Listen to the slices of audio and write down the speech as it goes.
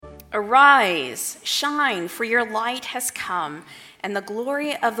Arise, shine, for your light has come, and the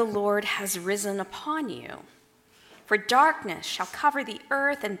glory of the Lord has risen upon you. For darkness shall cover the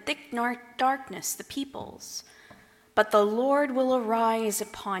earth, and thick darkness the peoples. But the Lord will arise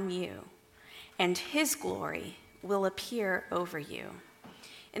upon you, and his glory will appear over you.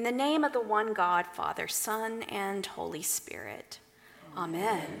 In the name of the one God, Father, Son, and Holy Spirit.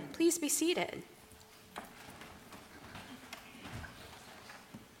 Amen. Please be seated.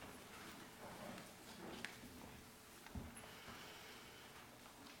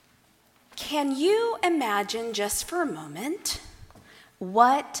 Can you imagine just for a moment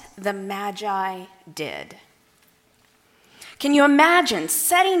what the Magi did? Can you imagine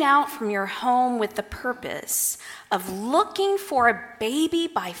setting out from your home with the purpose of looking for a baby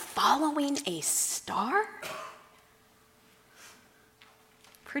by following a star?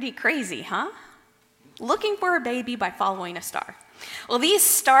 Pretty crazy, huh? Looking for a baby by following a star. Well, these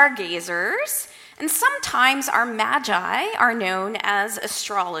stargazers, and sometimes our magi are known as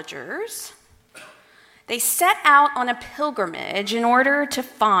astrologers, they set out on a pilgrimage in order to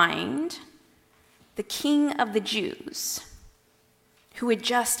find the King of the Jews who had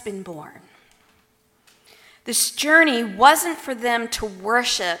just been born. This journey wasn't for them to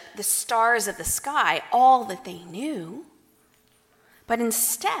worship the stars of the sky, all that they knew, but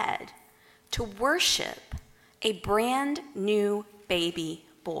instead to worship a brand new baby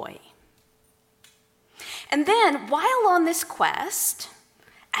boy. And then, while on this quest,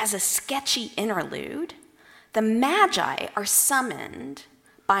 as a sketchy interlude, the Magi are summoned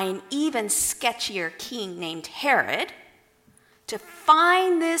by an even sketchier king named Herod to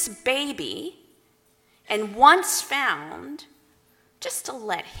find this baby, and once found, just to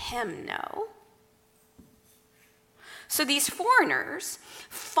let him know. So these foreigners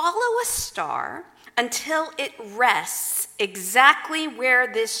follow a star until it rests exactly where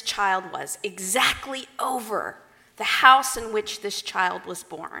this child was, exactly over the house in which this child was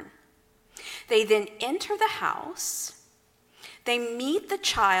born. They then enter the house, they meet the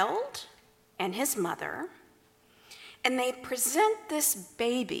child and his mother, and they present this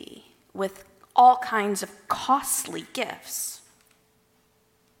baby with all kinds of costly gifts.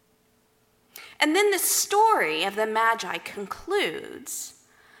 And then the story of the Magi concludes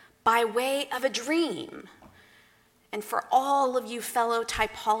by way of a dream. And for all of you fellow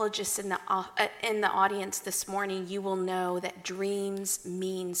typologists in the audience this morning, you will know that dreams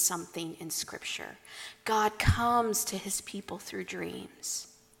mean something in Scripture. God comes to his people through dreams.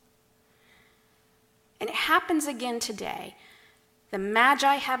 And it happens again today. The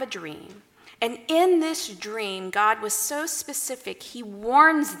Magi have a dream. And in this dream, God was so specific, he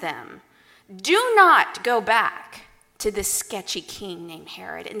warns them, do not go back to this sketchy king named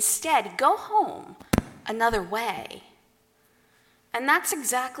Herod. Instead, go home another way. And that's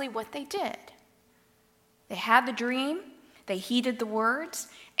exactly what they did. They had the dream, they heeded the words,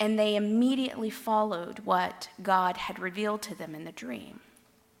 and they immediately followed what God had revealed to them in the dream.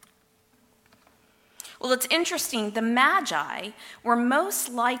 Well, it's interesting. The Magi were most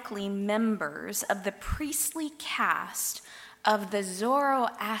likely members of the priestly caste of the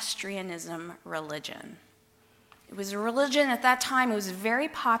Zoroastrianism religion. It was a religion at that time. It was very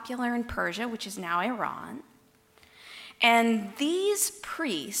popular in Persia, which is now Iran. And these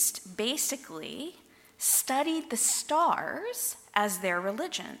priests basically studied the stars as their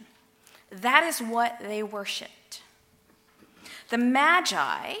religion. That is what they worshiped. The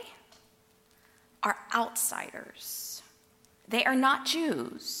Magi are outsiders. They are not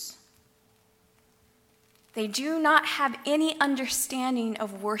Jews. They do not have any understanding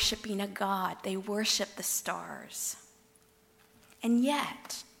of worshiping a god. They worship the stars. And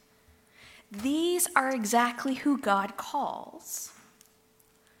yet, these are exactly who God calls.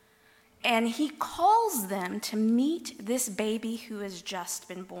 And he calls them to meet this baby who has just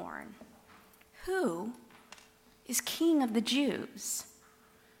been born. Who is King of the Jews?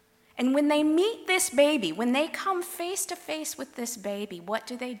 And when they meet this baby, when they come face to face with this baby, what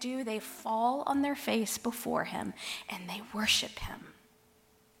do? They fall on their face before him and they worship him.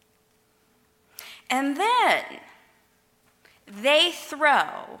 And then they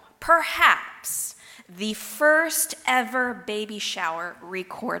throw, perhaps, the first ever baby shower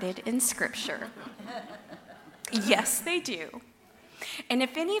recorded in Scripture. Yes, they do. And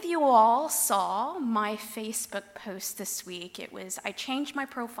if any of you all saw my Facebook post this week, I changed my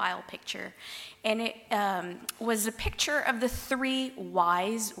profile picture, and it was a picture of the 3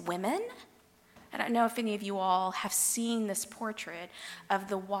 wise women. I don't know if any of you all have seen this portrait of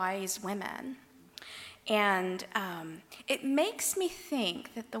the wise women. And it makes me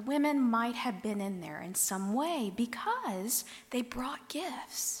think that the women might have been in there in some way because they brought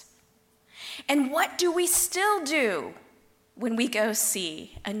gifts. And what do we still do when we go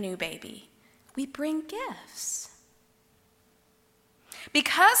see a new baby? We bring gifts.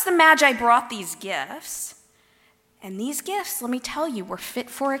 Because the Magi brought these gifts, and these gifts, let me tell you, were fit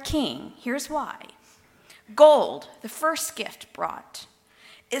for a king. Here's why. Gold, the first gift brought,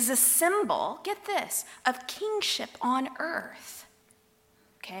 is a symbol, get this, of kingship on earth.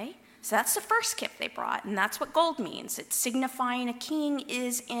 Okay? So that's the first gift they brought, and that's what gold means. It's signifying a king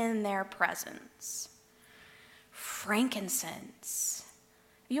is in their presence. Frankincense.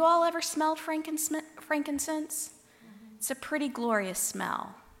 You all ever smelled frankincense? It's a pretty glorious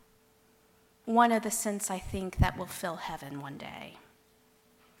smell. One of the scents, I think, that will fill heaven one day.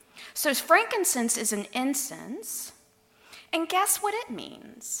 So frankincense is an incense, and guess what it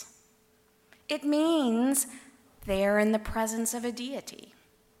means? It means they're in the presence of a deity.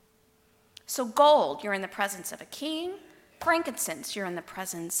 So gold, you're in the presence of a king. Frankincense, you're in the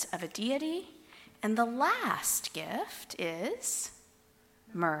presence of a deity. And the last gift is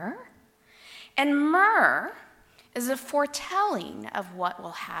myrrh. And myrrh is a foretelling of what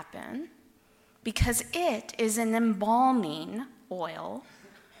will happen because it is an embalming oil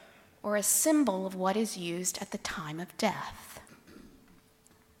or a symbol of what is used at the time of death.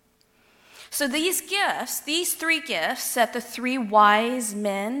 So these gifts, these three gifts that the three wise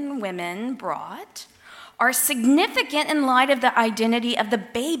men, women brought, are significant in light of the identity of the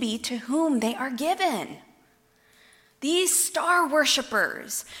baby to whom they are given. These star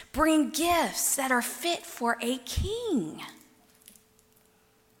worshipers bring gifts that are fit for a king.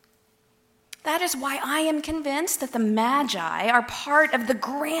 That is why I am convinced that the Magi are part of the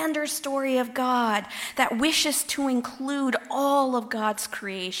grander story of God that wishes to include all of God's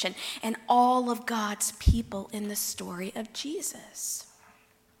creation and all of God's people in the story of Jesus.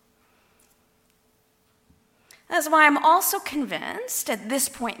 That's why I'm also convinced at this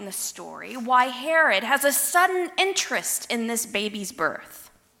point in the story why Herod has a sudden interest in this baby's birth.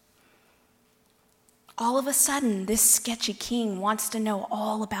 All of a sudden, this sketchy king wants to know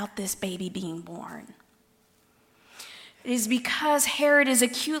all about this baby being born. It is because Herod is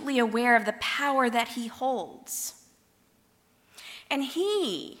acutely aware of the power that he holds. And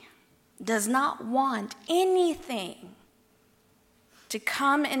he does not want anything to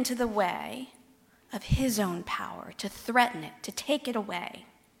come into the way of his own power, to threaten it, to take it away.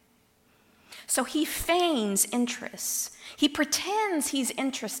 So he feigns interest. He pretends he's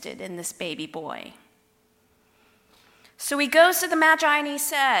interested in this baby boy. So he goes to the Magi and he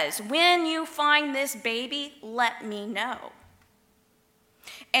says, when you find this baby, let me know.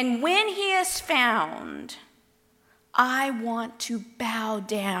 And when he is found, I want to bow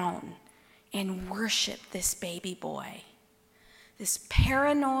down and worship this baby boy. This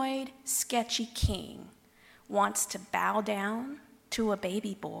paranoid, sketchy king wants to bow down to a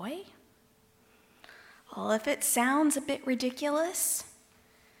baby boy? Well, if it sounds a bit ridiculous,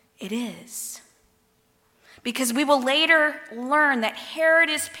 it is. Because we will later learn that Herod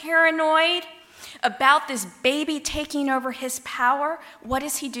is paranoid about this baby taking over his power. What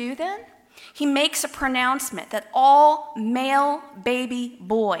does he do then? He makes a pronouncement that all male baby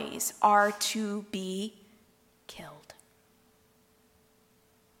boys are to be killed.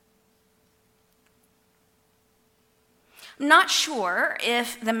 I'm not sure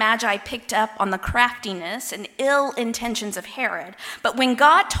if the Magi picked up on the craftiness and ill intentions of Herod, but when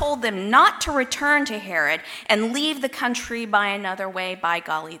God told them not to return to Herod and leave the country by another way, by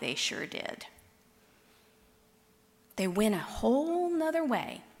golly, they sure did. They went a whole nother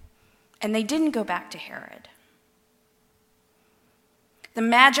way, and they didn't go back to Herod. The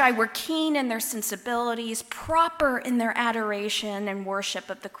Magi were keen in their sensibilities, proper in their adoration and worship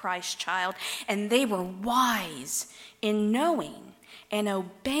of the Christ child, and they were wise in knowing and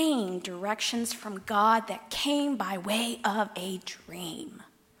obeying directions from God that came by way of a dream.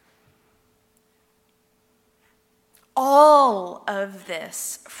 All of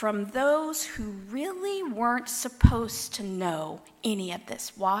this from those who really weren't supposed to know any of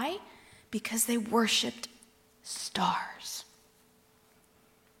this. Why? Because they worshiped stars.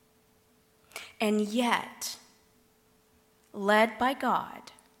 And yet, led by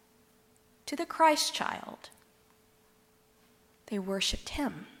God to the Christ child, they worshiped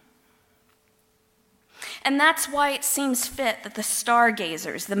him. And that's why it seems fit that the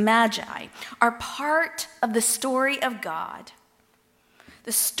stargazers, the Magi, are part of the story of God,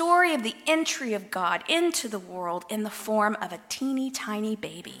 the story of the entry of God into the world in the form of a teeny tiny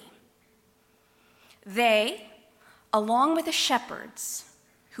baby. They, along with the shepherds,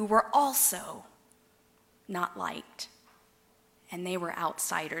 who were also not liked, and they were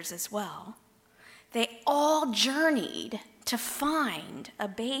outsiders as well, they all journeyed to find a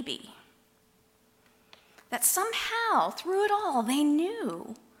baby. that somehow, through it all, they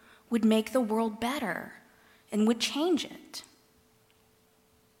knew would make the world better and would change it.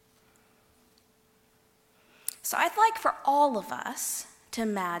 So I'd like for all of us to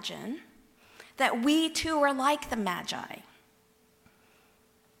imagine that we too are like the Magi.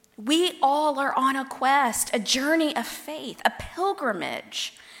 We all are on a quest, a journey of faith, a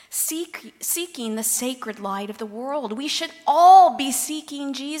pilgrimage, seeking the sacred light of the world. We should all be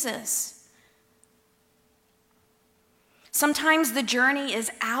seeking Jesus. Sometimes the journey is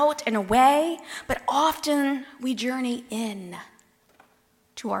out and away, but often we journey in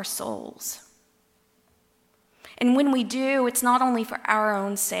to our souls. And when we do, it's not only for our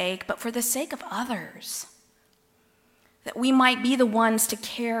own sake, but for the sake of others, that we might be the ones to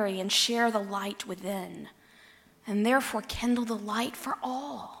carry and share the light within, and therefore kindle the light for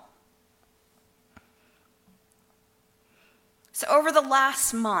all. So over the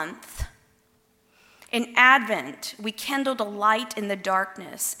last month, in Advent, we kindled a light in the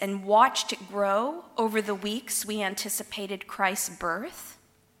darkness and watched it grow over the weeks we anticipated Christ's birth.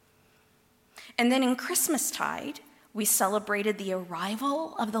 And then in Christmastide, we celebrated the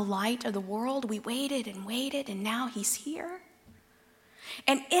arrival of the light of the world. We waited, and now he's here.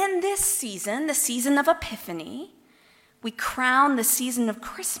 And in this season, the season of Epiphany, we crown the season of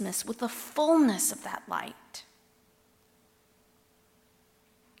Christmas with the fullness of that light,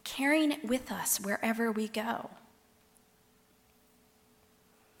 carrying it with us wherever we go.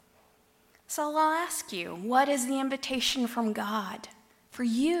 So I'll ask you, what is the invitation from God for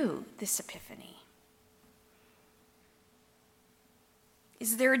you this Epiphany?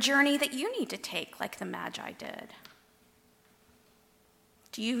 Is there a journey that you need to take like the Magi did?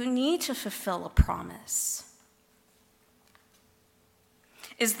 Do you need to fulfill a promise?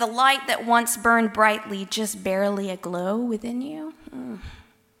 Is the light that once burned brightly just barely aglow within you?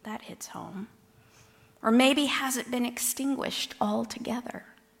 That hits home. Or maybe has it been extinguished altogether?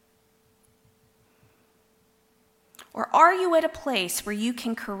 Or are you at a place where you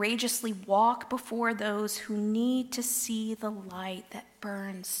can courageously walk before those who need to see the light that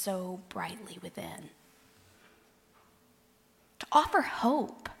burns so brightly within? To offer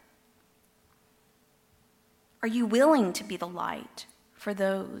hope. Are you willing to be the light for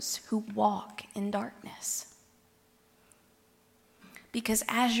those who walk in darkness? Because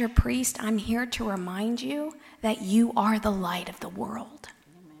as your priest, I'm here to remind you that you are the light of the world.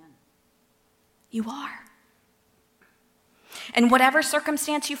 Amen. You are. And whatever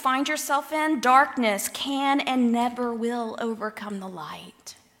circumstance you find yourself in, darkness can and never will overcome the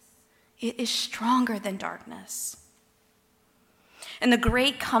light. It is stronger than darkness. And the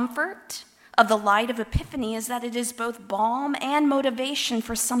great comfort of the light of Epiphany is that it is both balm and motivation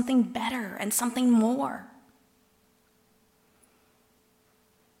for something better and something more.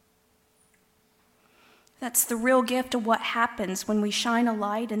 That's the real gift of what happens when we shine a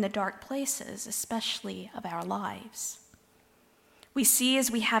light in the dark places, especially of our lives. We see as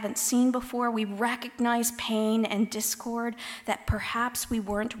we haven't seen before. We recognize pain and discord that perhaps we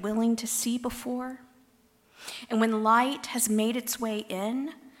weren't willing to see before. And when light has made its way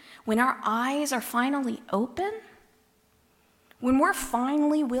in, when our eyes are finally open, when we're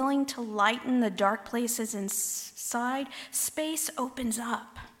finally willing to lighten the dark places inside, space opens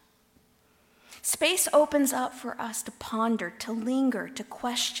up. Space opens up for us to ponder, to linger, to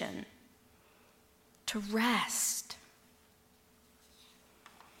question, to rest.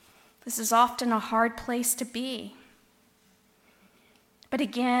 This is often a hard place to be. But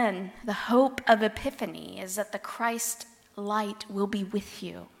again, the hope of Epiphany is that the Christ light will be with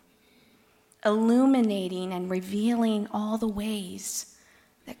you, illuminating and revealing all the ways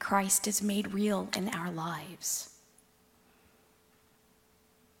that Christ is made real in our lives.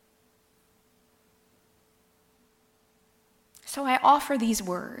 So I offer these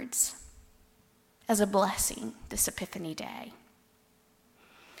words as a blessing this Epiphany Day.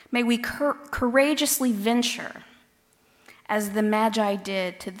 May we courageously venture, as the Magi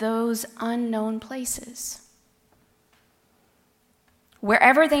did, to those unknown places,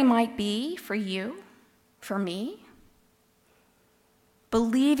 wherever they might be for you, for me,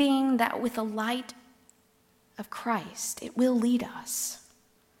 believing that with the light of Christ, it will lead us,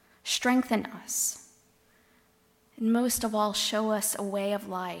 strengthen us, and most of all, show us a way of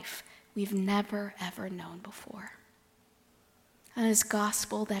life we've never, ever known before. That is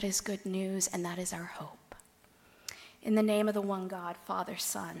gospel, that is good news, and that is our hope. In the name of the one God, Father,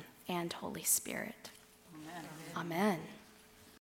 Son, and Holy Spirit. Amen. Amen.